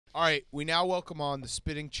All right, we now welcome on the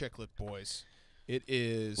Spittin Chiclet boys. It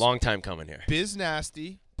is long time coming here. Biz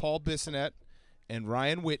Nasty, Paul Bissonette, and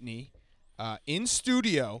Ryan Whitney in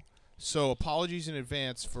studio. So apologies in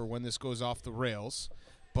advance for when this goes off the rails.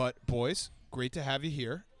 But boys, great to have you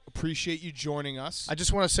here. Appreciate you joining us. I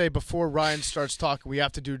just want to say before Ryan starts talking, we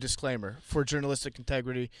have to do a disclaimer for journalistic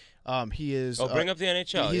integrity. He is. Bring up the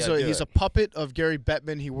NHL. He's a puppet of Gary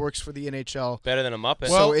Bettman. He works for the NHL. Better than a Muppet.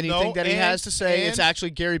 So anything that he has to say, it's actually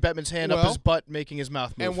Gary Bettman's hand up his butt, making his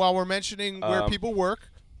mouth move. And while we're mentioning where people work,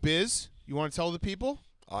 Biz, you want to tell the people?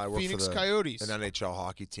 I work Phoenix for Coyotes, an NHL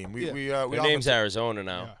hockey team. Their name's Arizona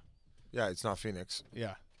now. Yeah, it's not Phoenix.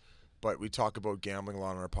 Yeah. But we talk about gambling a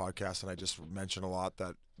lot on our podcast, and I just mention a lot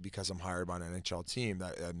that because I'm hired by an NHL team,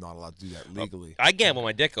 that I'm not allowed to do that legally. I gamble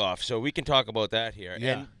my dick off, so we can talk about that here.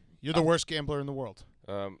 Yeah. And, you're the worst gambler in the world.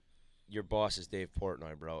 Your boss is Dave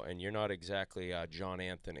Portnoy, bro, and you're not exactly John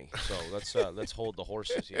Anthony. So let's hold the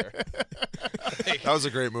horses here. That was a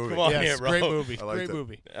great movie. Come on yes, here, bro. Great movie. I liked Great it.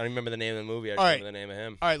 movie. I don't remember the name of the movie. I All right. remember the name of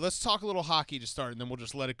him. All right, let's talk a little hockey to start, and then we'll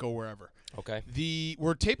just let it go wherever. Okay.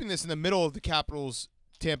 We're taping this in the middle of the Capitals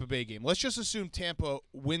Tampa Bay game. Let's just assume Tampa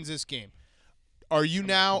wins this game. Are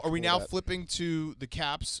we now flipping to the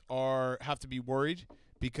Caps have to be worried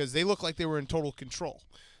because they look like they were in total control?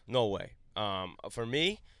 No way. For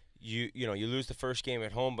me, you lose the first game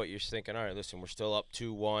at home, but you're thinking, all right, listen, we're still up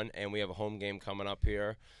 2-1, and we have a home game coming up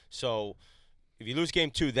here. So if you lose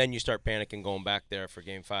game 2, then you start panicking going back there for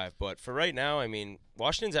game 5. But for right now, I mean,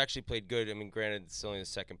 Washington's actually played good. I mean, granted, it's only the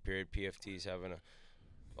second period. PFT's having a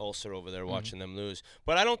ulcer over there watching them lose.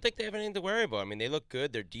 But I don't think they have anything to worry about. I mean, they look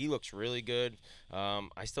good. Their D looks really good.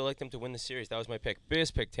 I still like them to win the series. That was my pick.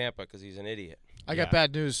 Biz picked Tampa because he's an idiot. I got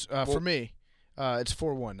bad news for me. It's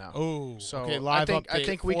 4-1 now. Oh, so okay. Live I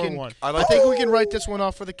think we can. 4-1. I think we can write this one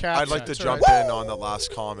off for the Caps. I'd like to jump in on the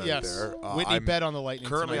last comment there. Whitney bet on the Lightning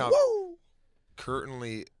tonight.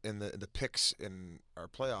 Currently in the picks in our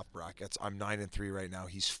playoff brackets, I'm 9-3 right now.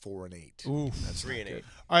 He's 4-8. Ooh, that's 3-8.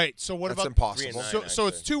 All right, so what that's about impossible? 3-9, so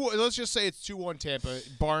it's 2. Let's just say it's 2-1 Tampa,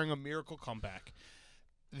 barring a miracle comeback.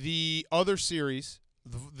 The other series,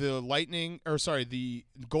 the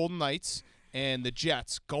Golden Knights and the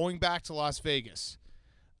Jets going back to Las Vegas.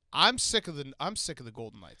 I'm sick of the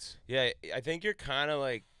Golden Knights. Yeah, I think you're kind of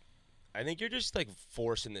like. I think you're just like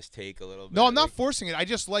forcing this take a little bit. No, I'm not forcing it. I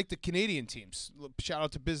just like the Canadian teams. Shout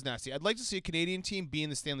out to Biz Nasty. I'd like to see a Canadian team be in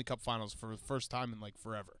the Stanley Cup Finals for the first time in like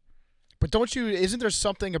forever. But isn't there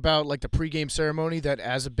something about like the pregame ceremony that,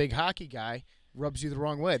 as a big hockey guy, rubs you the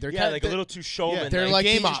wrong way? They're a little too showman. Yeah, they're like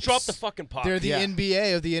game the, ops. Drop the fucking puck. They're the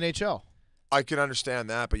NBA of the NHL. I can understand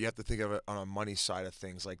that, but you have to think of it on a money side of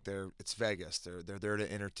things. Like it's Vegas. They're there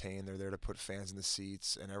to entertain. They're there to put fans in the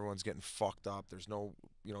seats, and everyone's getting fucked up. There's no,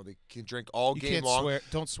 they can drink all You game can't long. swear.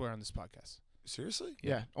 Don't swear on this podcast. Seriously?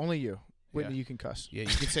 Yeah, only you. Whitney, you can cuss. Yeah, you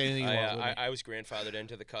can say anything you want. I was grandfathered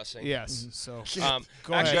into the cussing. Yes. So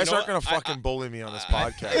Go ahead. You guys aren't going to fucking bully me on this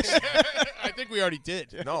podcast. I think we already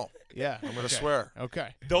did. No. Yeah. I'm going to swear.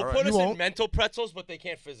 Okay. They'll All put right. us in mental pretzels, but they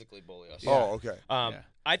can't physically bully us. Oh, okay.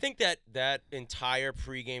 I think that entire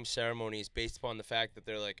pregame ceremony is based upon the fact that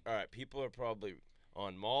they're like, all right, people are probably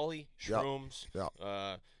on Molly, shrooms,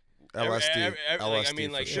 LSD. everything. I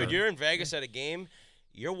mean, like, you're in Vegas at a game,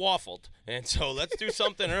 you're waffled, and so let's do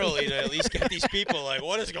something early to at least get these people like,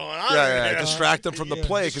 what is going on? Yeah, distract them from the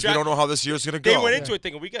play because we don't know how this year's going to go. They went into it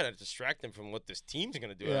thinking we got to distract them from what this team's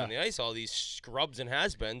going to do on the ice, all these scrubs and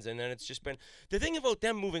has-beens, and then it's just been the thing about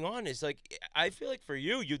them moving on is like I feel like for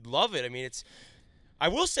you'd love it. I mean, I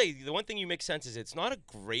will say the one thing you make sense is it's not a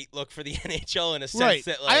great look for the NHL in a sense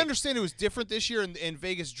that like, I understand it was different this year, and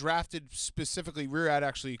Vegas drafted specifically. Rearad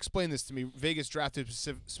actually explained this to me. Vegas drafted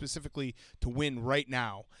specifically to win right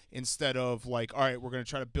now instead of like, all right, we're going to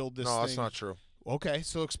try to build this. No, thing. that's not true. Okay,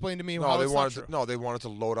 so explain to me No, how they it's wanted not true. no, they wanted to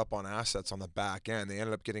load up on assets on the back end. They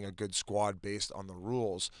ended up getting a good squad based on the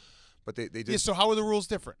rules. But they did. Yeah, so how are the rules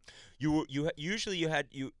different? You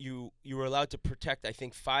were allowed to protect I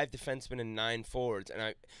think 5 defensemen and 9 forwards,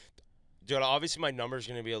 and obviously my number's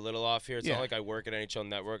going to be a little off here. It's not like I work at NHL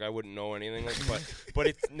Network. I wouldn't know anything like but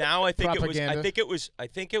it's now I think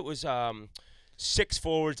it was 6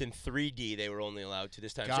 forwards and 3D they were only allowed to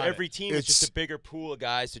this time. So every team is just a bigger pool of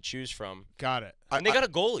guys to choose from. Got it. And they got a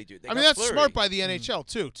goalie, dude. I mean, that's smart by the NHL,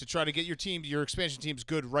 too, to try to get your expansion teams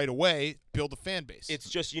good right away, build a fan base. It's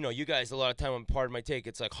just, you guys, a lot of time, part of my take,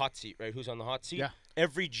 it's like hot seat, right? Who's on the hot seat? Yeah.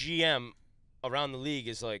 Every GM around the league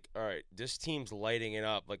is like, all right, this team's lighting it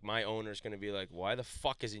up. Like, my owner's going to be like, why the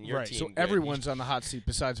fuck isn't your team So good? everyone's on the hot seat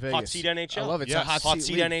besides Vegas. Hot seat NHL. I love it. It's Yes. a hot Hot seat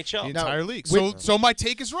seat league. NHL. The entire league. So my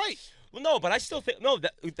take is right. Well, no, but I still think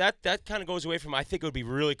that kind of goes away from. I think it would be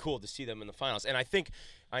really cool to see them in the finals, and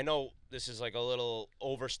I know this is like a little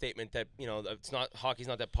overstatement that it's not hockey's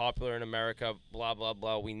not that popular in America. Blah blah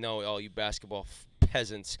blah. We know all you basketball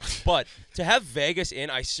peasants, but to have Vegas in,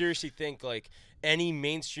 I seriously think like any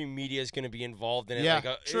mainstream media is going to be involved in it. Yeah,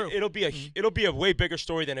 like true. It'll be a way bigger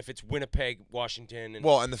story than if it's Winnipeg, Washington. And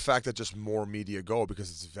Well, and the fact that just more media go because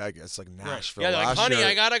it's Vegas. It's like Nashville. yeah, they're like, last honey, year.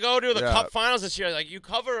 I gotta go to the Cup Finals this year. Like, you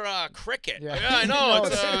cover cricket. Yeah. Yeah, I know. No,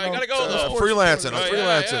 It's, I gotta go it's though. freelancing. I'm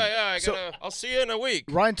Yeah, freelancing. Yeah. I'll see you in a week.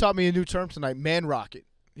 Ryan taught me a new term tonight, man rocket.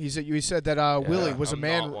 He said that Willie was I'm a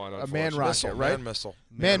man not one, rocket, Missile, right? Man missile.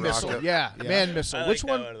 Man missile, rocket. yeah, man missile. I Which like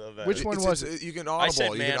one? that one a little better. Which one was it? You can I said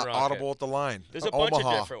audible. You man can rocket. audible at the line. There's a bunch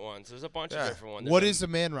Omaha. of different ones. There's a bunch of different ones. What is a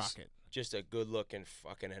man rocket? Just a good-looking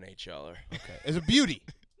fucking NHLer. Okay, it's a beauty.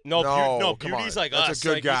 No, No, come beauty's on. like That's a us.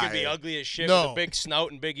 good like, guy. You could be ugly as shit No. with a big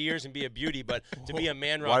snout and big ears and be a beauty, but to be a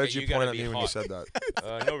man rocket, Why did you point gotta at be me hot. when you said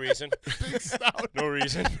that? No reason. Big snout. No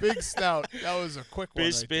reason. Big snout. That was a quick one.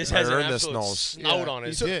 Biz, right Biz there. has I an earned this absolute nose. snout Yeah, on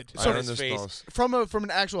his, he did. I on earned his this face. nose. From an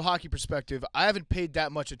actual hockey perspective, I haven't paid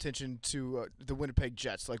that much attention to the Winnipeg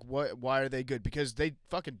Jets. Like, why are they good? Because they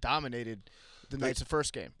fucking dominated the Knights'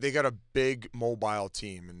 first game. They got a big mobile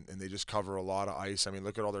team, and they just cover a lot of ice. I mean,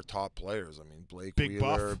 look at all their top players. I mean, Blake Big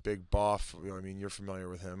Wheeler, Buff. Big Buff. I mean, you're familiar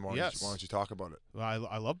with him. Why Yes. don't you talk about it? Well,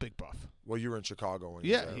 I love Big Buff. Well, you were in Chicago when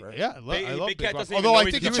Yeah, he was there, right? yeah. I love Big Big Cat Buff. doesn't even Although know I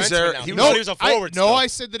he's think a he was defenseman there- now. he He was- thought he was a forward. No, still. I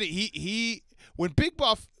said that he when Big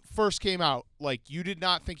Buff first came out, like you did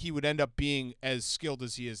not think he would end up being as skilled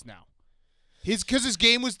as he is now. Because his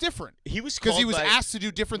game was different. He was Because he called was by- asked to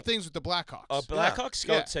do different things with the Blackhawks. A Blackhawks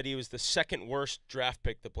scout Yeah. said he was the second worst draft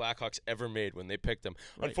pick the Blackhawks ever made when they picked him.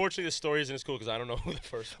 Unfortunately, the story isn't as cool because I don't know who the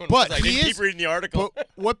first one But was. I he didn't is- keep reading the article. But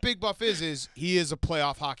what Big Buff is he is a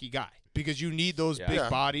playoff hockey guy because you need those Yeah. big Yeah.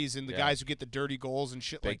 bodies and the Yeah. guys who get the dirty goals and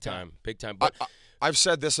shit Big like that. time, big time. But I've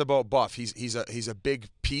said this about Buff. He's a big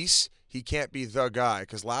piece. He can't be the guy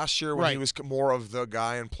because last year when he Right. was more of the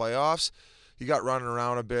guy in playoffs, he got running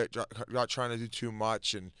around a bit, got trying to do too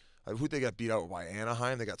much, and who'd they get beat out by?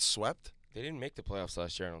 Anaheim. They got swept. they didn't make the playoffs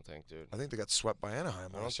last year, I don't think, dude. I think they got swept by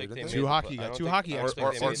Anaheim I don't last year, think didn't they they? Two made the hockey play- guy- I don't two think- hockey I don't guys think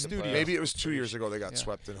played they in made the studio. playoffs. Maybe it was 2 years ago they got Yeah.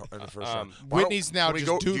 swept in the first round. Whitney's now just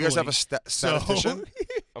Do you guys have a doodling. statistician?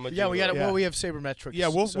 I'm a Yeah, we got doodler. it. Well, we have sabermetrics. Yeah,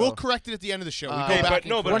 we'll so. correct it at the end of the show. We Uh, go Hey, back but and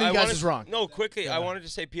no, but One of I you guys wanted- is wrong. No, quickly, Yeah. I wanted to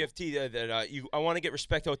say PFT that I want to get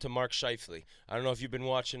respect out to Mark Scheifele. I don't know if you've been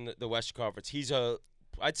watching the Western Conference. He's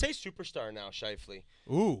I'd say superstar now, Scheifele.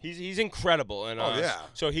 Ooh. He's incredible, and yeah.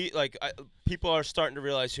 So people are starting to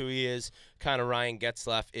realize who he is. Kind of Ryan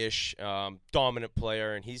Getzlaff-ish, dominant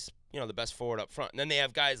player, and he's the best forward up front. And then they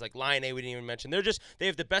have guys like Line A we didn't even mention. They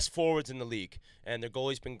have the best forwards in the league, and their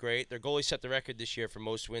goalie's been great. Their goalie set the record this year for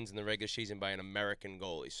most wins in the regular season by an American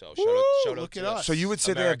goalie. So shout out look to at us. So you would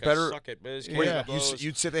say they have America. better. Suck it, Biz. Wait, Canada You blows.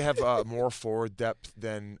 you'd say they have more forward depth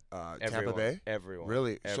than Tampa Everyone. Bay. Everyone.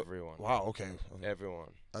 Really? So- Everyone. Wow. Okay. Everyone.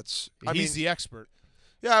 That's. He's the expert.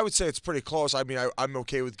 Yeah, I would say it's pretty close. I mean, I'm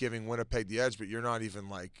okay with giving Winnipeg the edge, but you're not even.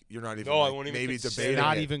 No, I like, won't even maybe consider debating.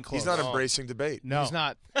 Not it. even close. He's not No. embracing debate. No. He's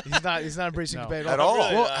not. He's not embracing No. debate At all.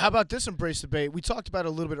 Really, Well, how about this embrace debate? We talked about it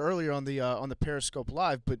a little bit earlier on the Periscope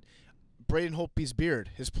Live, but Braden Holtby's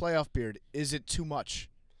beard, his playoff beard, is it too much?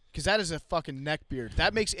 Because that is a fucking neck beard.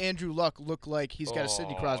 That makes Andrew Luck look like he's got a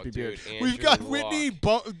Sidney Crosby beard. We've got Whitney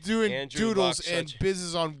doing Andrew doodles Luck's and such- Biz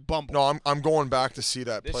is on Bumble. No, I'm going back to see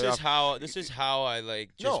that This playoff. is how I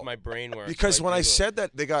just No, my brain works. Because when I said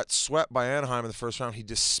that they got swept by Anaheim in the first round, he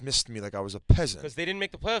dismissed me like I was a peasant. because they didn't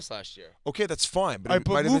make the playoffs last year. Okay, that's fine, but All it right,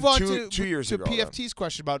 but might have move been on two years to ago. then. PFT's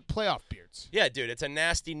question about playoff beards. Yeah, dude, it's a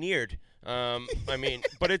nasty neared. I mean,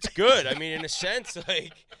 but it's good. I mean, in a sense,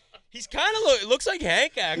 like he's kind of looks like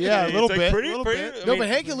Hank actually. Yeah, a It's little like bit, Pretty, little pretty, bit. I No, mean, but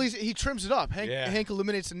Hank at least he trims it up. Yeah. Hank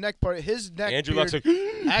eliminates the neck part. His neck Andrew beard looks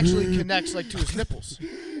like actually connects like to his nipples.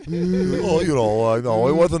 Well, no,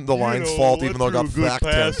 it wasn't the line's fault, even though I got sacked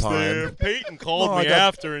 10 times. Peyton called No, I me got-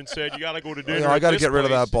 after and said you got to go to dinner. I at got to this get rid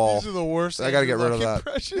of place." that ball. These are the worst. I gotta get rid of Andrew that.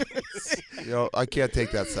 Luck impressions. I can't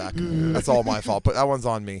take that sack. That's all my fault. But that one's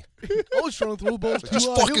on me. I was trying to throw balls Just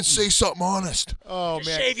fucking say something honest. Oh Just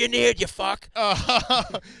man. shave your neared, you fuck.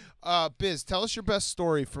 Biz, tell us your best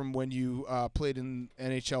story from when you played in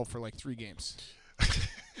NHL for like 3 games.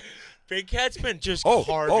 Big Cat's been just Oh,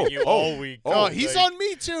 carving oh, you oh, all week. oh, He's Like, on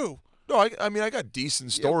me too. No, I mean I got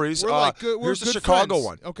decent stories. We're like good. We're Here's the good Chicago friends.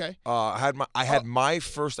 one. Okay. I had my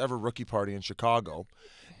first ever rookie party in Chicago,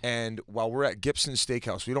 and while we're at Gibson's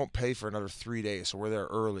Steakhouse, we don't pay for another 3 days, so we're there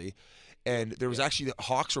early. And there was actually the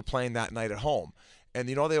Hawks were playing that night at home, And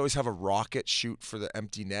you know they always have a rocket shoot for the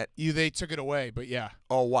empty net. They took it away, but yeah.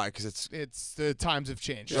 Oh, why? Because It's the times have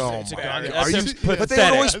changed. Oh It's a my gun. God. That's Are you? just But they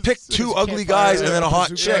would always pick two ugly guys and then a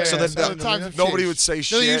hot chick, so that the times have nobody changed. would say No,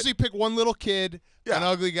 shit. they usually pick one little kid, an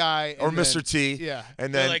ugly guy, or and Mr. then- T. Yeah.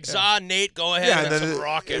 And They're then like, Zah, Nate, go ahead. yeah, and and then then some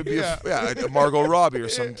rocket. it'd be a Margot Robbie or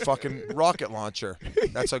some fucking rocket launcher.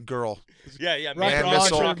 That's a girl. Yeah, Rocket Man launcher,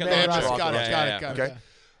 missile. man Man, rocket. got it, Yeah, got it. Okay.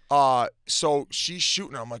 So she's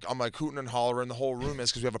shooting. I'm like hooting and hollering. The whole room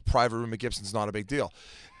is because we have a private room at Gibson's. Not a big deal.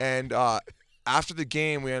 And after the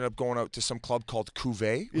game, we ended up going out to some club called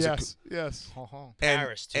Cuvée. Was it Yes. and,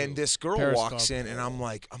 Paris, too. and this girl Paris walks club. in, and I'm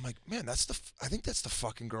like, man, I think that's the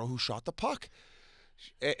fucking girl who shot the puck.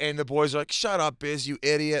 And the boys are like, shut up, Biz, you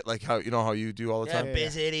idiot. Like how you do all the Yeah, time.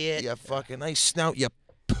 biz idiot. You fucking nice snout, you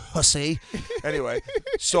pussy. Anyway,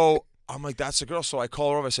 so I'm like, that's the girl. So I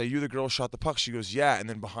call her over. I say, you the girl who shot the puck? She goes, yeah. And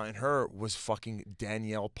then behind her was fucking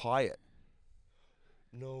Danielle Pyatt.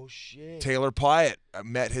 No shit. Taylor Pyatt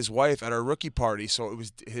met his wife at our rookie party. So it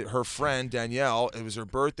was her friend, Danielle. It was her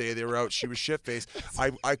birthday. They were out. She was shit-faced.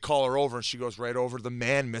 I call her over, and she goes right over to the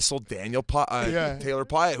man missile, Taylor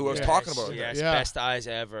Pyatt, who I was talking about. Yes, Yeah. best eyes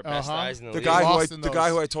ever. Best eyes in the The league. guy Lost in the those. guy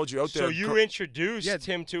who I told you out there. So you introduced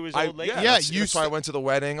him to his old lady? Yeah, that's why I went to the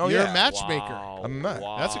wedding. Oh, You're yeah. a matchmaker. Wow. I'm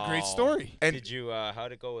a- That's a great story. And Did you,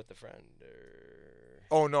 how'd it go with the friend?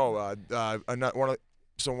 oh no, not one of.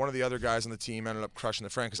 So one of the other guys on the team ended up crushing the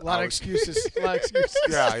friend because A lot of excuses. A lot of excuses.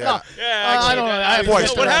 Yeah. Yeah, I don't know. I have Boys, what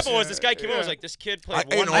stress. happened was this guy came over and was like, this kid played I one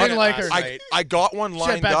didn't minute like last her. night. I got one had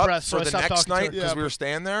lined bad up breath, so for I the stopped next talking to her. night because Yeah, we were but-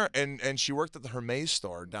 staying there, and she worked at the Hermes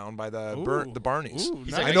store down by the Ooh. the Barneys. Ooh,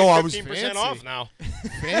 He's nice. like, I know, I get was 15% fancy. off now.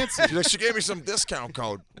 Fancy. She's like, she gave me some discount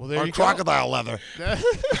code Well, there on you go. crocodile leather.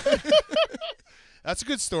 That's a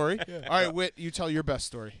good story. All right, Whit, you tell your best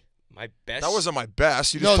story. My best. That wasn't my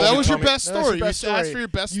best. You just No, told that me was to your tell me- best That was story. your best You asked story. for your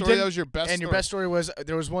best You story. didn't- That was your best And story. your best story was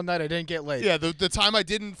there was one night I didn't get laid. Yeah, the time I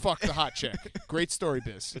didn't fuck the hot chick. Great story,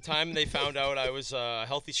 Biz. The time they found out I was a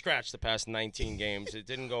healthy scratch the past 19 games, it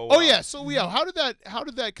didn't go well. Oh yeah, so how did that?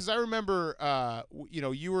 Because I remember,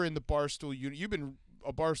 you were in the Barstool. You've been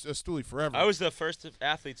a stoolie forever. I was the first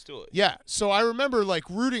athlete stool. Yeah, so I remember like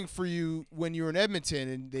rooting for you when you were in Edmonton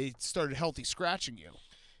and they started healthy scratching you.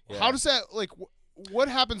 Yeah. How does that like? What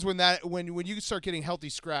happens when you start getting healthy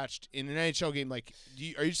scratched in an NHL game? Like,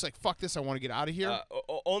 are you just like, fuck this, I want to get out of here?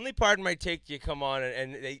 Only part of my take you come on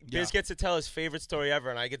and Biz gets to tell his favorite story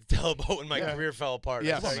ever, and I get to tell about when my career fell apart.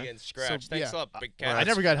 Yeah. And I started Come on, getting scratched. So, Thanks yeah. a lot, big cat. I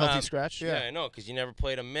never got healthy scratch. Yeah, I know, because you never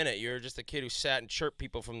played a minute. You were just a kid who sat and chirped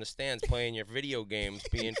people from the stands playing your video games,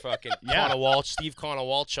 being fucking Steve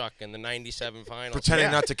Konowalchuk in the '97 finals.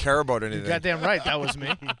 pretending not to care about anything. Goddamn right, that was me.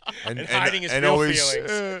 and hiding his real always,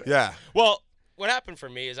 feelings. Yeah. Well, what happened for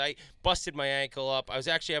me is I busted my ankle up. I was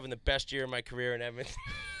actually having the best year of my career in Edmonton.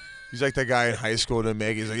 He's like that guy in high school to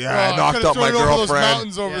make. He's like, yeah, I Oh, knocked could've up my thrown it over those girlfriend.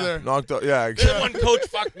 mountains over Yeah. there. Knocked up, yeah. That Exactly. one coach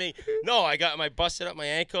fucked me. No, I busted up my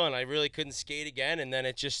ankle and I really couldn't skate again. And then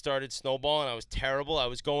it just started snowballing. I was terrible. I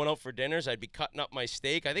was going out for dinners. I'd be cutting up my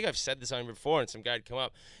steak. I think I've said this on before, and some guy'd come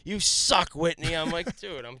up. You suck, Whitney. I'm like,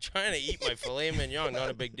 dude, I'm trying to eat my filet mignon. Not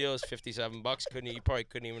a big deal. It's $57. You probably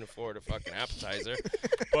couldn't even afford a fucking appetizer.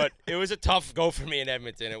 But it was a tough go for me in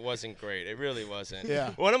Edmonton. It wasn't great. It really wasn't.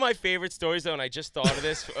 Yeah. One of my favorite stories, though, and I just thought of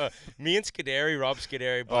this, me and Rob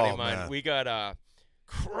Scuderi, buddy Oh, of mine, man. we got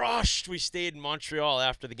crushed. We stayed in Montreal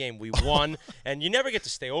after the game. We won, and you never get to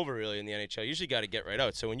stay over really in the NHL. You usually got to get right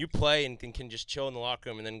out. So when you play and can just chill in the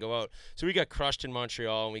locker room and then go out. So we got crushed in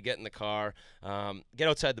Montreal, and we get in the car, get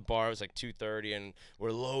outside the bar. It was like 2:30, and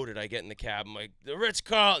we're loaded. I get in the cab. I'm like, the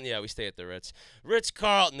Ritz-Carlton. Yeah, we stay at the Ritz.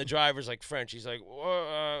 Ritz-Carlton. The driver's like French. He's like,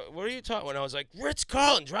 what are you talking? When I was like,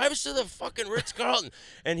 Ritz-Carlton. Drive us to the fucking Ritz-Carlton.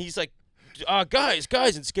 And he's like, guys,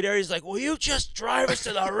 and Scuderi's like, will you just drive us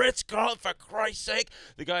to the Ritz-Carlton for Christ's sake?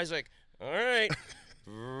 The guy's like, all right.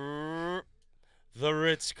 The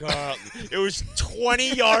Ritz-Carlton. It was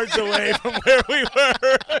 20 yards away from where we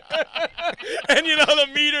were. And, the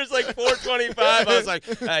meter's like $4.25. I was like,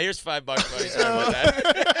 here's $5, buddy. Sorry about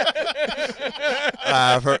that.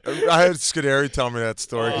 I had Scuderi tell me that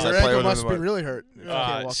story because Your I play ankle with him. must be really hurt. You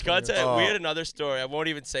can't walk Scott through said there. we had another story. I won't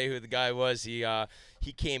even say who the guy was. He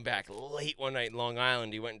came back late one night in Long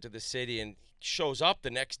Island. He went into the city and shows up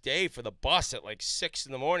the next day for the bus at like 6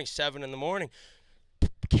 in the morning, 7 in the morning.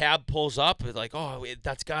 Cab pulls up. It's like, oh,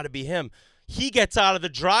 that's got to be him. He gets out of the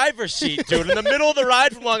driver's seat, dude. In the middle of the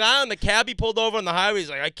ride from Long Island, the cabbie pulled over on the highway. He's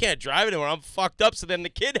like, I can't drive anymore. I'm fucked up. So then the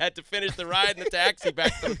kid had to finish the ride in the taxi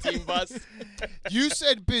back to the team bus. You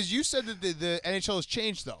said, Biz, that the NHL has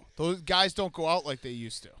changed, though. Those guys don't go out like they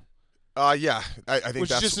used to. Yeah, I think Which is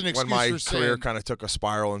that's just an when excuse my for career saying- kind of took a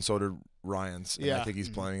spiral, and so did Ryan's. And Yeah. I think he's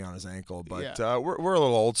playing on his ankle. But Yeah. we're a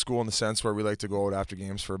little old school in the sense where we like to go out after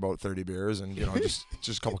games for about 30 beers and just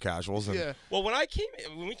a couple casuals. And, Yeah. Well, when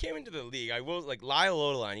we came into the league, I will like Lyle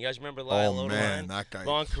Odeline. You guys remember Lyle Odeline? Oh man, that guy.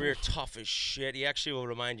 Long career, tough as shit. He actually will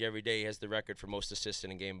remind you every day he has the record for most assists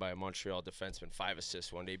in a game by a Montreal defenseman. 5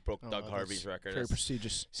 assists one day. He broke Doug Harvey's record. Very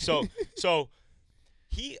prestigious. So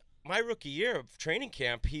my rookie year of training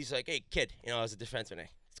camp, he's like, hey, kid, as a defenseman,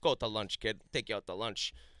 hey, let's go out to lunch, kid. Take you out to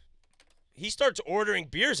lunch. He starts ordering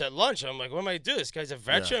beers at lunch. I'm like, what am I going to do? This guy's a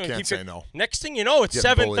veteran. Can't say no. Next thing you know, it's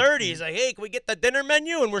Getting 7:30. He's like, hey, can we get the dinner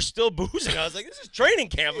menu? And we're still boozing. I was like, this is training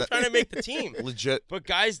camp. I'm trying to make the team. Legit. But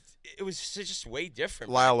guys, it was just way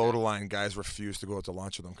different. Lyle Odeline guys refused to go out to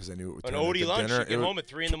lunch with him because they knew it would An turn into Odie lunch, dinner. you get home at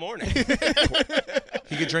 3 in the morning.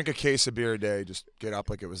 He could drink a case of beer a day, just get up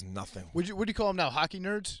like it was nothing. What do you call them now? Hockey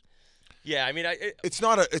nerds? Yeah, I mean, It's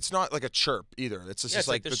not like a chirp either. It's just it's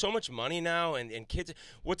like like there's so much money now, and kids.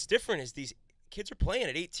 What's different is these kids are playing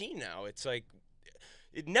at 18 now. It's like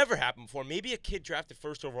it never happened before. Maybe a kid drafted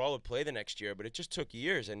first overall would play the next year, but it just took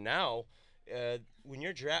years. And now, when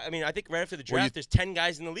you're I think right after the draft, there's 10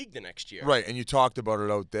 guys in the league the next year. Right, and you talked about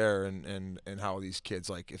it out there, and how these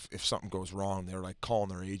kids, like, if something goes wrong, they're like calling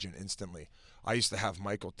their agent instantly. I used to have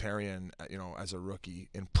Michael Therrien, as a rookie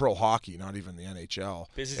in pro hockey, not even the NHL.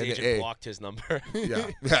 His And, agent blocked his number.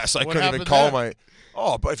 Yeah, so I What couldn't even happened call there?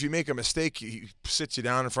 but if you make a mistake, he sits you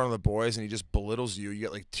down in front of the boys and he just belittles you. You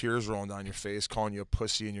get like tears rolling down your face, calling you a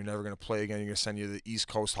pussy, and you're never going to play again. You're going to send you to the East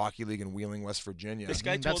Coast Hockey League in Wheeling, West Virginia. This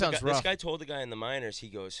guy That told sounds rough. this guy told the guy in the minors. He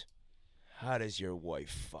goes, "How does your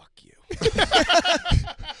wife fuck you?"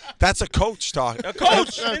 That's a coach talking. A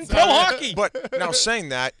coach in pro hockey. But now saying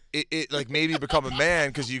that, it like maybe become a man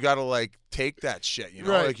because you got to like take that shit,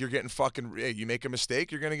 Right. Like you're getting fucking. Hey, you make a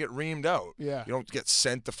mistake, you're gonna get reamed out. Yeah. You don't get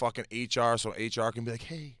sent to fucking HR, so HR can be like,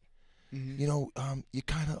 hey, you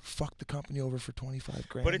kind of fucked the company over for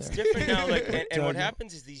 $25,000. But it's there. different now. Like, and what Yeah.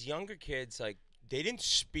 happens is these younger kids, like, they didn't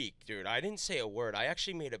speak, dude. I didn't say a word. I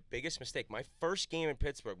actually made a biggest mistake. My first game in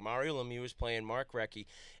Pittsburgh, Mario Lemieux was playing Mark Recchi,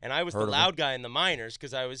 and I was Heard the of loud guy in the minors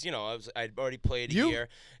because I was, I'd already played a year.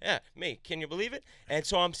 Yeah, me. Can you believe it? And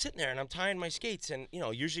so I'm sitting there and I'm tying my skates, and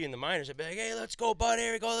usually in the minors I'd be like, hey, let's go, bud.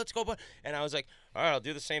 Here we go, let's go, bud. And I was like, all right, I'll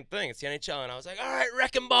do the same thing. It's the NHL, and I was like, all right,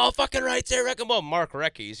 wrecking ball, fucking right there, wrecking ball. Mark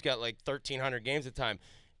Recchi, he's got like 1,300 games at the time,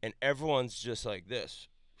 and everyone's just like this.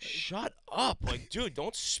 Shut up. Like, dude,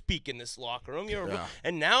 don't speak in this locker room.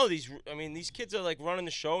 And now these kids are like running the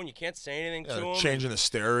show and you can't say anything to them. Changing the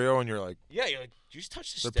stereo, and you're like, Yeah, you're like, you just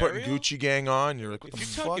touch the they're stereo? putting Gucci Gang on. You're like, what If the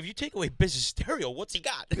you, fuck? if you take away business stereo, what's he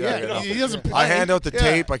got? Yeah, You know? he doesn't play. I hand out the Yeah.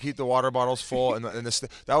 tape. I keep the water bottles full, and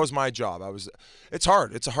that was my job. It's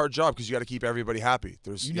hard. It's a hard job because you got to keep everybody happy.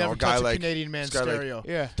 There's You a never guy touch a like Canadian man this guy like- stereo.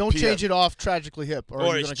 Yeah. Don't PF. change it off tragically hip, or, Or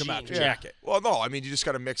you're his going to come jean after you. jacket. Well, no, I mean you just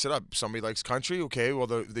got to mix it up. Somebody likes country, okay. Well,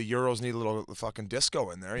 the Euros need a little fucking disco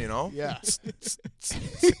in there, Yeah.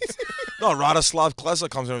 No, Radoslav Klesa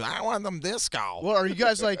comes in. I want them disco. Well, are you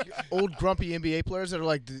guys like old grumpy NBA players that are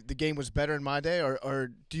like the game was better in my day,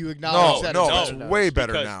 or do you acknowledge that? No, it's it's better now? way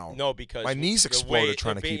better Because- now. No, because My knees the exploded way-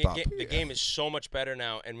 trying the to ba- keep up. The game is so much better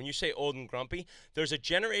now, and when you say old and grumpy, there's a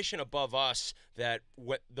generation above us that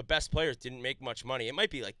the best players didn't make much money. It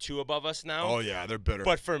might be like 2 above us now. Oh yeah, they're bitter.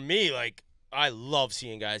 But for me, like, I love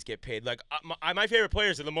seeing guys get paid. Like, my favorite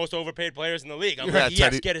players are the most overpaid players in the league. I'm Yeah, like, yes,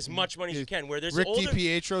 Teddy- get as much money as you can. Where there's Rick older,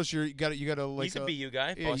 DiPietro's, you got to like. he's a BU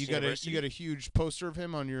guy. Yeah, Boston University. you got a huge poster of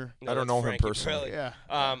him on your. No, I don't that's know him Frankie personally. Pirelli.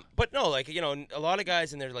 Yeah. But no, like, a lot of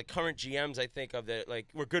guys and they're like current GMs, I think, of that, like,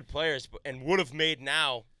 were good players and would have made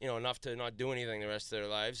now, enough to not do anything the rest of their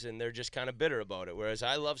lives, and they're just kind of bitter about it. Whereas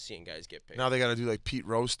I love seeing guys get paid. Now they got to do like Pete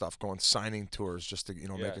Rose stuff, going signing tours just to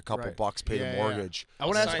make a couple Right. bucks, pay Yeah, the yeah. mortgage. I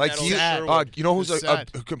want to ask. Sign Like that you, old Sherwood. you know who's It's sad.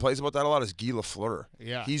 who complains about that a lot is Guy Lafleur.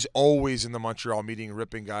 Yeah. He's always in the Montreal meeting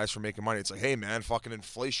ripping guys for making money. It's like, hey man, fucking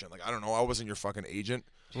inflation. Like I don't know, I wasn't your fucking agent.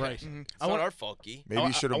 Right. It's I not want- our fault, Guy. Maybe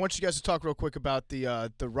you should I have. want you guys to talk real quick about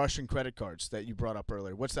the Russian credit cards that you brought up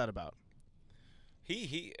earlier. What's that about?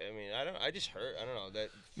 I just heard, I don't know that.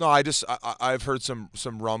 No, I've heard some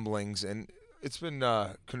rumblings, and it's been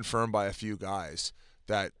confirmed by a few guys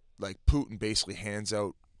that like Putin basically hands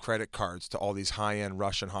out credit cards to all these high-end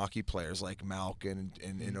Russian hockey players like Malkin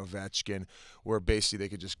and Ovechkin, where basically they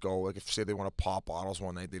could just go, like if say they want to pop bottles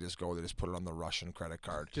one night, they just put it on the Russian credit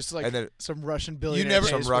card. Just like And then- some Russian billionaire. never-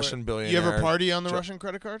 pays Some for it. Russian billionaire. You ever party on the Ju- Russian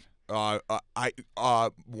credit card?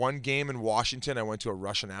 One game in Washington, I went to a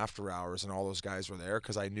Russian after hours, and all those guys were there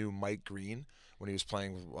because I knew Mike Green when he was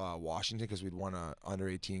playing with Washington because we'd won a under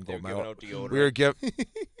 18 They're gold giving medal. out deodorant. We were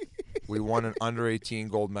we won an under 18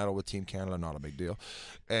 gold medal with Team Canada, not a big deal,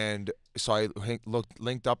 and so I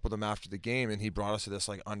linked up with him after the game, and he brought us to this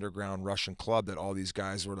like underground Russian club that all these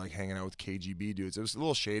guys were like hanging out with KGB dudes. It was a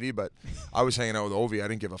little shady, but I was hanging out with Ovi. I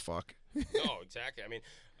didn't give a fuck. No, exactly. I mean,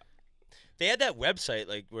 they had that website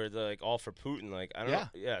like where they're like all for Putin. Like I don't know.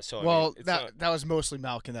 Yeah. So well, I mean, that was mostly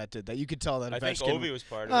Malkin that did that. You could tell that. I think Ovechkin, Ovi was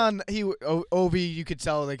part of it. Ovi, you could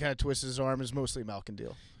tell they kind of twisted his arm. Is mostly a Malkin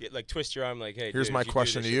deal. Yeah, like twist your arm. Like, hey. Here's dude, my if you do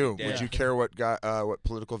question this, to you'll you: be would dead. you care what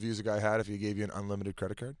political views a guy had if he gave you an unlimited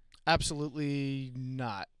credit card? Absolutely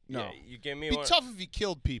not. No. Yeah, you give me It'd be one. tough if he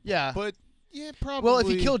killed people. Yeah. But yeah, probably. Well, if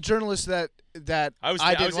he killed journalists that I was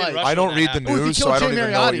didn't in like. Russia I don't when read that the happened. Oh, if he news, so killed I don't Jay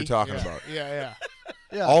even know what Mariotti. you're talking yeah. about. Yeah.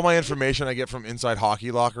 Yeah. All my information I get from inside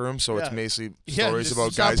hockey locker rooms, so it's Yeah. basically Yeah, stories just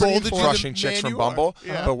about got guys bold to do the crushing man chicks from you Bumble. are.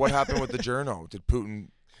 Yeah. But what happened with the journo? Did Putin?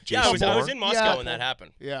 Yeah, Jason I was Bourne? in Moscow Yeah. when that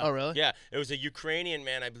happened. Yeah. Oh, really? Yeah, it was a Ukrainian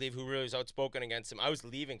man, I believe, who really was outspoken against him. I was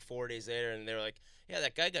leaving 4 days later, and they were like, "Yeah,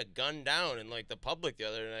 that guy got gunned down in like the public the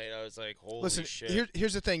other night." I was like, "Holy Listen, shit!"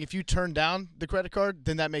 here's the thing: if you turn down the credit card,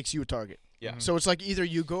 then that makes you a target. Yeah. So it's like either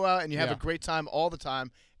you go out and you have Yeah. a great time all the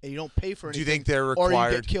time, and you don't pay for Do anything. you think they're or you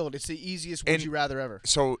required? get killed? It's the easiest would And- you rather ever.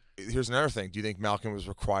 So here's another thing. Do you think Malcolm was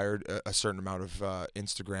required a certain amount of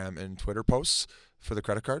Instagram and Twitter posts for the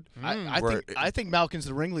credit card? Where I think Malkin's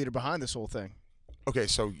the ringleader behind this whole thing. Okay,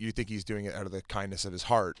 so you think he's doing it out of the kindness of his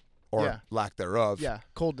heart or Yeah. lack thereof? Yeah,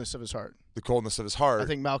 coldness of his heart. The coldness of his heart. I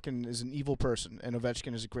think Malkin is an evil person, and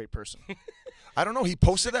Ovechkin is a great person. I don't know. He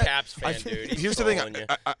posted that. Caps fan, dude. He's Here's the thing. trolling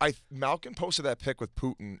you. Malcolm posted that pic with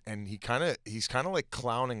Putin, and he's kind of like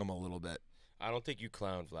clowning him a little bit. I don't think you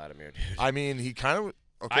clown Vladimir, dude. I mean, he kind of.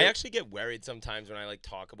 Okay. I actually get worried sometimes when I like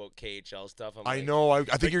talk about KHL stuff. I'm I like, know. I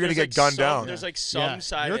think like, you're gonna there's, get like, gunned some- down. There's like some Yeah,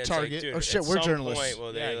 side. you're and it's like, target. dude, Oh, shit, at we're some journalists. Point,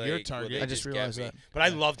 will they, Yeah, like, you're will target. they I just get realized me? that. But I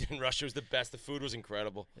loved it in Russia. It was the best. The food was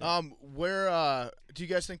incredible. Where do you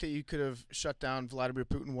guys think that you could have shut down Vladimir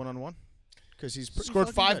Putin one-on-one? Because he's pretty Scored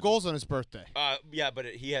fucking 5 good. goals on his birthday. Yeah, but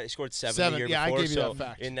he scored 7 7, the year yeah, I before. gave you so that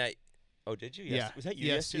fact. in that, oh, did you? Yeah. Yes. Was that you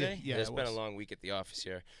Yes, yesterday? yeah, It's it been a was. long week at the office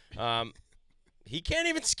here. He can't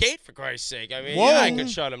even skate for Christ's sake. I mean, Whoa. yeah, I could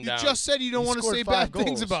shut him You down. just said you don't He want to scored say 5 bad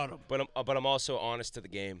things goals. about him. but I'm also honest to the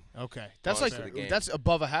game. Okay. That's Honest like to the game. that's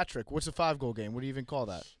above a hat trick. What's a 5-goal game? What do you even call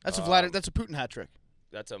that? That's a that's a Putin hat trick.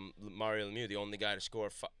 That's Mario Lemieux, the only guy to score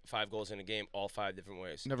 5 goals in a game, all 5 different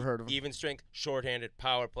ways. Never heard of him. Even strength, shorthanded,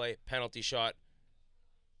 power play, penalty shot,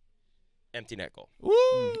 empty net goal. Woo!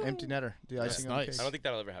 Empty netter. The That's icing on the nice. cake. I don't think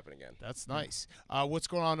that'll ever happen again. That's nice. What's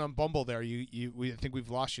going on Bumble there? I think we've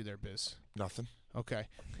lost you there, Biz. Nothing. Okay.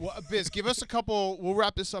 Well, Biz, give us a couple. We'll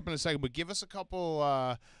wrap this up in a second, but give us a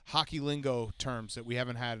couple hockey lingo terms that we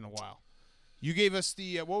haven't had in a while. You gave us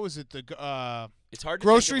the what was it? The It's hard to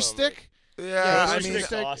grocery think of 'em, like- stick. Yeah, I grocery mean,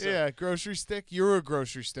 stick. Awesome. Yeah, grocery stick. You were a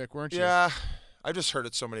grocery stick, weren't you? yeah. I just heard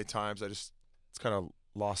it so many times. It's kind of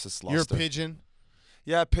lost its luster. You're a pigeon.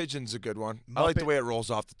 Yeah, pigeon's a good one. I like the Muppet. way it rolls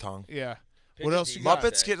off the tongue. Yeah. Pigeons What else eat you got?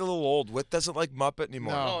 Muppets get a little old. Wit doesn't like Muppet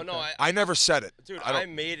anymore. No. No, okay. I I never said it. Dude, I I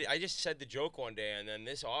don't- made it. I just said the joke one day, and then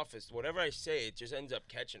this office, whatever I say, it just ends up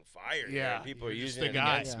catching fire. here, Yeah, and people are you're just using the it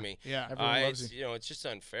guy. against Yeah. me. Yeah. Everyone loves It's, you. it's just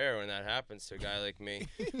unfair when that happens to a guy like me.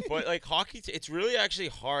 But like hockey, it's really actually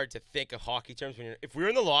hard to think of hockey terms when if we were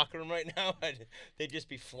in the locker room right now, they'd just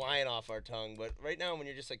be flying off our tongue. But right now, when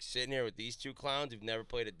you're just like sitting here with these two clowns who've never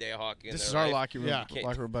played a day of hockey in This their is our life, locker room, Yeah.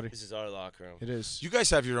 locker room, buddy. this is our locker room. It is. You guys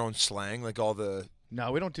have your own slang, like all the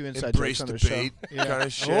No, we don't do inside embrace jokes on the debate show. kind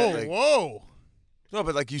of shit. Oh, like- whoa. no,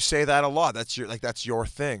 but like you say that a lot. That's your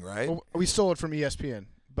thing, right? Well, we stole it from ESPN,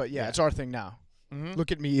 but yeah, it's our thing now. Mhm.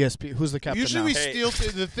 Look at me, ESPN. Who's the captain Usually now? we Hey. steal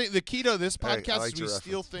the key to this Hey, I podcast liked is we your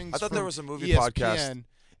steal reference. things. I thought from there was a movie ESPN, podcast.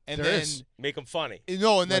 and There then is. Make them funny.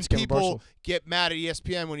 no, and then Let's give 'em people Barstool. get mad at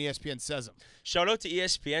ESPN when ESPN says them. Shout out to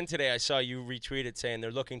ESPN today. I saw you retweeted saying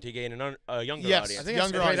they're looking to gain a younger Yes, audience. I think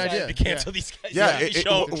that's younger a great audience. idea. To cancel these guys. Yeah, every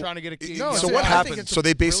show. They're trying to get a No, so it's what I think happened? it's a So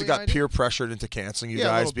they basically got brilliant idea. peer pressured into canceling you Yeah, a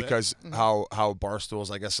guys little bit. because how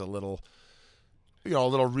Barstool's, I guess, a little, a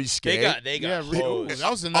little risque. They got yeah, hosed.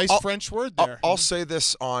 that was a nice I'll- French word I'll, there. I'll say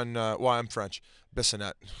this on. Well, I'm French.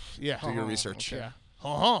 Bissonette. yeah, do your research. Yeah.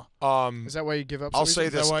 Is that why you give up? I'll so say easily?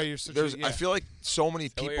 Is this. that why you're such There's, a, yeah. I feel like so many why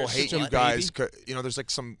people you're hate such a you guys. baby? There's like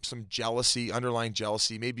some jealousy, underlying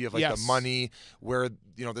jealousy, maybe of like Yes. the money where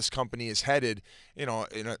this company is headed.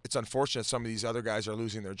 It's unfortunate some of these other guys are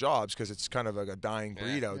losing their jobs because it's kind of like a dying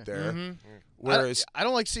breed out there. Mhm. Whereas I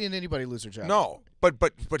don't like seeing anybody lose their job. no, but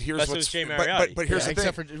here's That's what's what's Jay but Mariotti. here's the thing.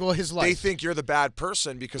 except for his life. They think you're the bad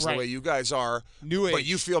person because of Right. the way you guys are. New age. But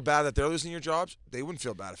you feel bad that they're losing your jobs. They wouldn't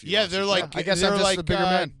feel bad if you. Yeah, lost they're your like job. I guess they're I'm just like the bigger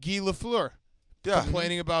man. Guy Lafleur yeah.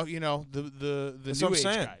 complaining about the That's new what I'm age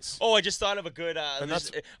saying. guys. Oh, I just thought of a good And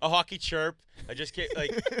a hockey chirp. I just can't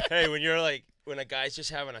like, hey, when you're like when a guy's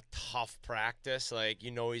just having a tough practice, like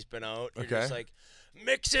he's been out. You're Okay. just like,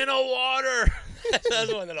 mix in a water.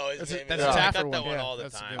 That's one that always made me. that's a I Taffer got that one. one all the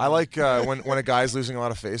That's a time. good I like when a guy's losing a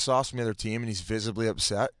lot of face-offs from the other team and he's visibly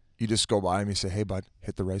upset. You just go by him and you say, "Hey, bud,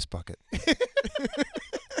 hit the rice bucket."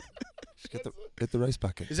 Just hit the rice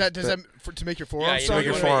bucket. Does that to make your Yeah, forearms to make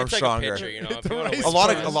your wanna forearm it's like stronger. A pitcher, Hit if the you wanna rice win A lot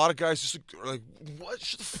games. of guys just are like, "What?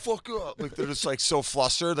 Shut the fuck up!" Like they're just like so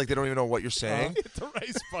flustered, like they don't even know what you're saying. Hit the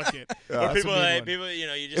rice bucket. Yeah. Or That's a people, mean like, one. people,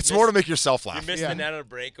 you just It's miss, more to make yourself you laugh. missed Yeah. the net on a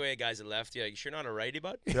breakaway. Guys that left you, like, you sure not a righty,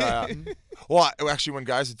 bud? Yeah. Well, actually, when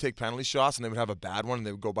guys would take penalty shots and they would have a bad one and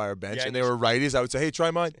they would go by our bench Yeah, and and they were righties, I would say, "Hey,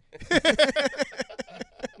 try mine."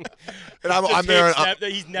 And The I'm there. And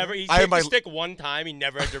he's never. He I had taped my- the stick one time. He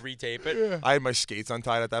never had to retape it. I had my skates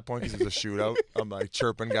untied at that point because it was a shootout. I'm like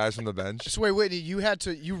chirping guys from the bench. So wait, Whitney, you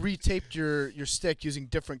retaped your stick using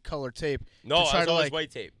different color tape. No, to try I was to always like.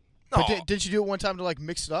 white tape. But No. didn't you do it one time to like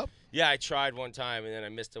mix it up? Yeah, I tried one time and then I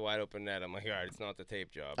missed a wide open net. I'm like, all right, it's not the tape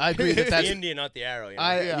job. I agree that it's that's. the Indian, not the arrow. You know?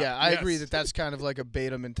 I Yeah. I agree Yes. that that's kind of like a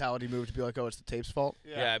beta mentality move to be like, oh, it's the tape's fault.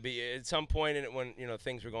 Yeah, but at some point when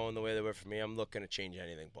things were going the way they were for me, I'm looking to change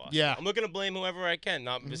anything possible. Yeah. I'm looking to blame whoever I can,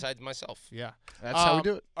 not besides myself. Yeah. That's how we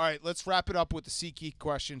do it. All right, let's wrap it up with the SeatGeek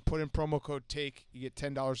question. Put in promo code TAKE. You get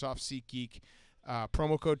 $10 off SeatGeek.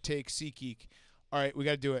 Promo code TAKE, SeatGeek. All right, we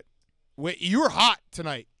got to do it. Wait, you were hot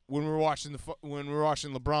tonight when we were watching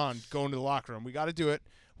LeBron go into the locker room. We got to do it.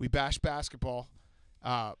 We bash basketball.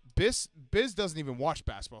 Biz doesn't even watch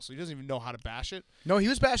basketball, so he doesn't even know how to bash it. No, he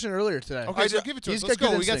was bashing earlier today. Okay, so give it to he's us. Let's got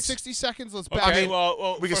good go. We got instincts. 60 seconds. Let's Okay, bash it.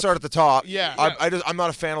 well, We can start at the top. Yeah. I'm not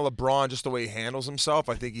a fan of LeBron just the way he handles himself.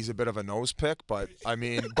 I think he's a bit of a nose pick, but I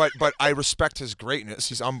mean, but I respect his greatness.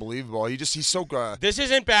 He's unbelievable. He's so good. This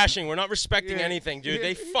isn't bashing. We're not respecting Yeah. anything, dude.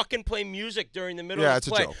 They fucking play music during the middle Yeah, of it's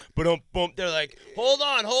the a play. joke. Boom. They're like, hold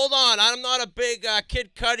on. I'm not a big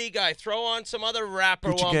Kid Cudi guy. Throw on some other rapper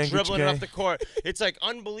Gucci while gang, I'm Gucci dribbling it gang. off the court. It's like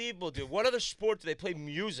unbelievable, dude. What other sport do they play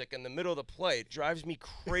music in the middle of the play? It drives me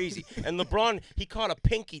crazy. And LeBron, he caught a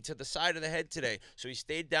pinky to the side of the head today. So he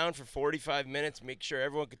stayed down for 45 minutes, make sure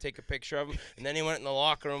everyone could take a picture of him. And then he went in the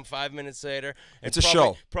locker room 5 minutes later. And It's a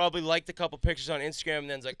show. Probably liked a couple pictures on Instagram and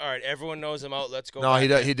then's like, all right, everyone knows I'm out. Let's go. No, back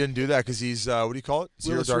in." he didn't do that because he's what do you call it?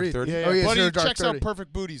 Zero Willis Dark Reed. 30. Yeah, Oh, yeah, but he Zero Dark checks 30. out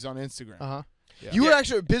perfect booties on Instagram. Uh-huh. Yeah. You were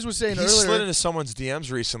actually, Biz was saying He earlier. slid into someone's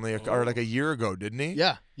DMs recently, or like a year ago, didn't he?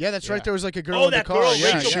 Yeah, that's Yeah. right. There was like a girl Oh, in the that car. girl,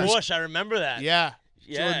 yeah, Rachel yeah. Bush. I remember that. Yeah.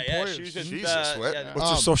 Yeah, Jordan she was Poyers. with, Jesus, what? yeah, What's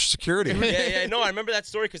her social security? yeah. No, I remember that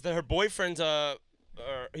story because her boyfriend's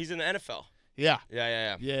he's in the NFL. Yeah.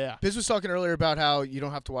 Yeah. Yeah. Biz was talking earlier about how you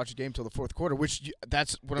don't have to watch a game till the fourth quarter, which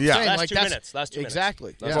that's what I'm Yeah. saying. Last like 2 that's minutes. Last 2 minutes.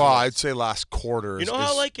 exactly. That's Yeah. Well, I'd say last quarter. You know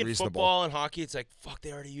how, like, in reasonable. football and hockey, it's like, fuck,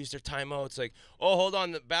 they already used their timeout. It's like, oh, hold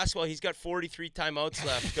on. The basketball, he's got 43 timeouts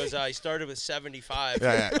left because he started with 75.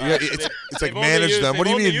 Yeah. So It's like they've only manage used- them. What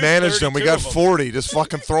do you they've only mean manage used them? We 32 got of them. 40. Just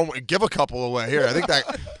fucking throw them. Give a couple away. Here, I think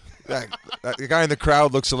that the guy in the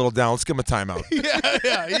crowd looks a little down. Let's give him a timeout.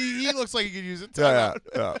 Yeah. He looks like he could use it. Yeah.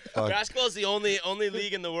 Fuck. Basketball is the only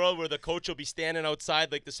league in the world where the coach will be standing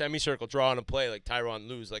outside like the semicircle drawing a play, like Tyronn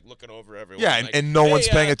Lue's, like looking over everyone. Yeah, like, and no "Hey, one's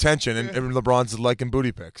paying attention, and LeBron's liking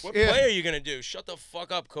booty pics. What Yeah. play are you gonna do? Shut the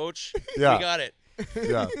fuck up, coach. Yeah. We got it.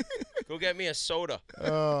 Yeah. Go get me a soda.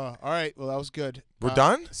 All right. Well, that was good. We're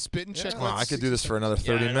done? Spittin' Chiclets. Wow, I could do this for another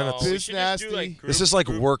 30 Yeah, I know. minutes. We Biz should just do, nasty. like, This is like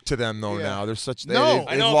group- work to them, though. Yeah. Now they're such. They, No. they've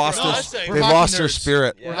I know, lost for their. us, like- They've We're hockey lost their nerds.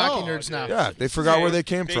 spirit. We're Yeah. hockey No, nerds dude. now. Yeah, they forgot where they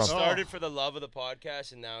came They from. started for the love of the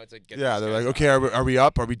podcast, and now it's like. get Yeah, these they're guys like, on. okay, are we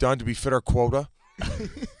up? Are we done? Did we fit our quota? All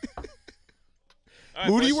right,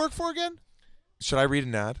 Who do you boys. work for again? Should I read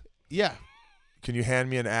an ad? Yeah. Can you hand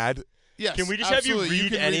me an ad? Yes. Can we just have you absolutely.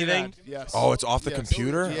 read can anything? an ad. Yes. Oh, it's off the Yes.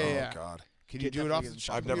 computer? Yeah, Oh, yeah. God. Can you do it off the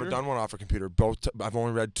I've never computer? done one off a computer. Both. I've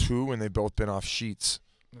only read 2, and they've both been off sheets.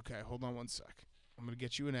 Okay, hold on one sec. I'm gonna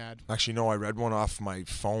get you an ad. Actually, no, I read one off my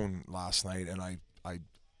phone last night, and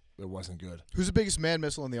it wasn't good. Who's the biggest man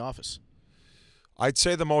missile in the office? I'd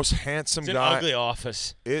say the most handsome It's an guy. ugly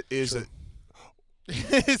office. It is.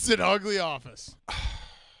 It's an ugly office.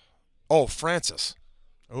 Francis.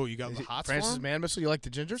 Oh, you got the hots for Francis him? man missile. You like the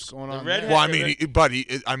gingers? What's going The on redhead- there?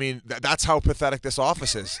 Well, I mean, that's how pathetic this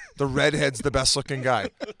office is. The redhead's the best looking guy.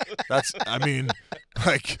 That's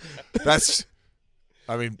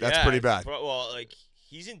Yeah, pretty bad. Well, like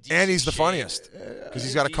he's in. And he's the decent funniest shape. because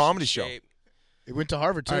he's got a Decent comedy show. shape. He went to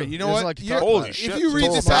Harvard too. All right, you know He doesn't what? Like to You're- talk Holy about it. shit! If you read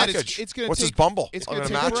Total this ad, package. it's gonna What's his take- Bumble? it's I'm gonna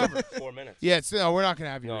gonna take match him. forever. 4 minutes. Yeah, no, we're not gonna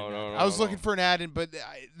have you. No, read no, that. no, I was no. looking for an ad, but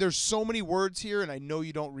there's so many words here, and I know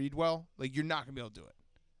you don't read well. Like you're not gonna be able to do it.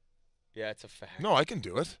 Yeah, it's a fact. No, I can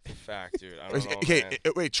do it. It's a fact, dude. I don't know, Okay,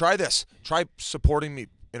 man. wait. Try this. Try supporting me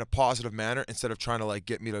in a positive manner instead of trying to like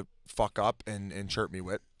get me to fuck up and chirp me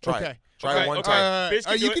with. Try Okay. it. Try it one All time. right. Biz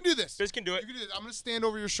can do You it. can do this. Biz can do it. You can do this. I'm going to stand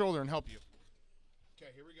over your shoulder and help you.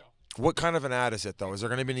 Okay, here we go. What kind of an ad is it though? Is there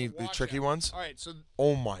going to be any Watch tricky out. ones? All right, so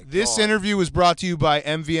Oh my this god. interview was brought to you by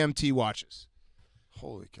MVMT watches.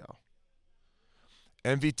 Holy cow.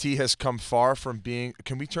 MVT has come far from being.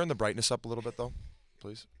 Can we turn the brightness up a little bit though,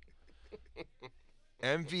 please?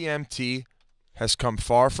 MVMT has come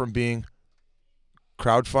far from being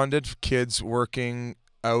crowdfunded for kids working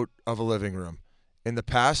out of a living room. In the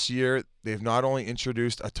past year, they've not only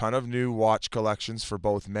introduced a ton of new watch collections for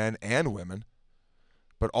both men and women,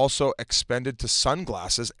 but also expanded to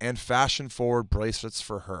sunglasses and fashion-forward bracelets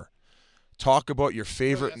for her. Talk about your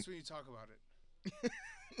favorite. That's when you talk about it.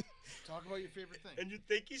 Talk about your favorite thing. And you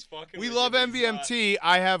think he's fucking We with love you, but he's not. MVMT.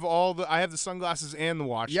 I have the sunglasses and the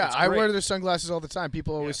watch. Yeah, It's I great. wear their sunglasses all the time.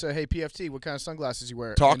 People always say, "Hey, PFT, what kind of sunglasses you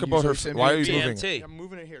wear?" Talk And about her. usually say Why are you MVMT. moving? PMT. I'm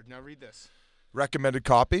moving it here. Now read this. Recommended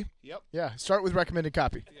copy. Yep. Yeah, start with recommended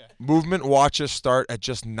copy. Movement watches start at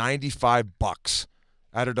just $95.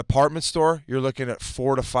 At a department store, you're looking at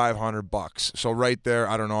 $400 to $500. So right there,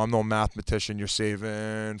 I don't know. I'm no mathematician. You're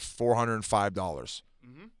saving $405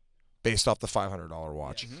 based off the $500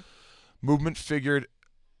 watch. Yes. Movement figured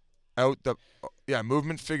out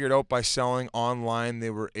by selling online. They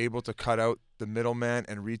were able to cut out the middleman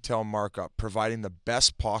and retail markup, providing the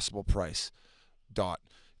best possible price.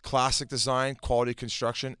 Classic design, quality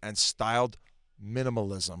construction, and styled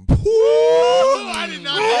minimalism. I did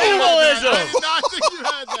not. Minimalism. I did not think you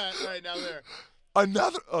had that. All right, now there.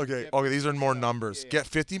 Another okay. Yeah, Okay, these are more numbers. yeah. Get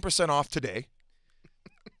 15% off today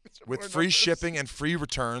with free shipping and free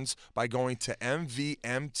returns by going to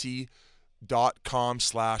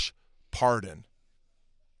mvmt.com/pardon.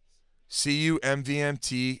 See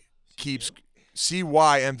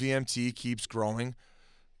why MVMT keeps growing.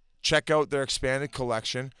 Check out their expanded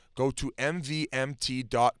collection. Go to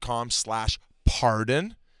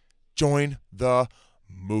mvmt.com/pardon. Join the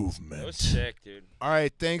movement. That was sick, dude. All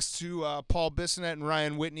right, thanks to Paul Bissonette and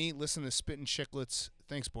Ryan Whitney. Listen to Spittin Chiclets.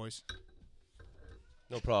 Thanks, boys.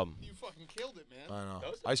 No problem. You fucking killed it, man. I know.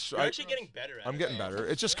 You're actually getting better at it. I'm getting better.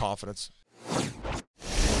 It's just confidence.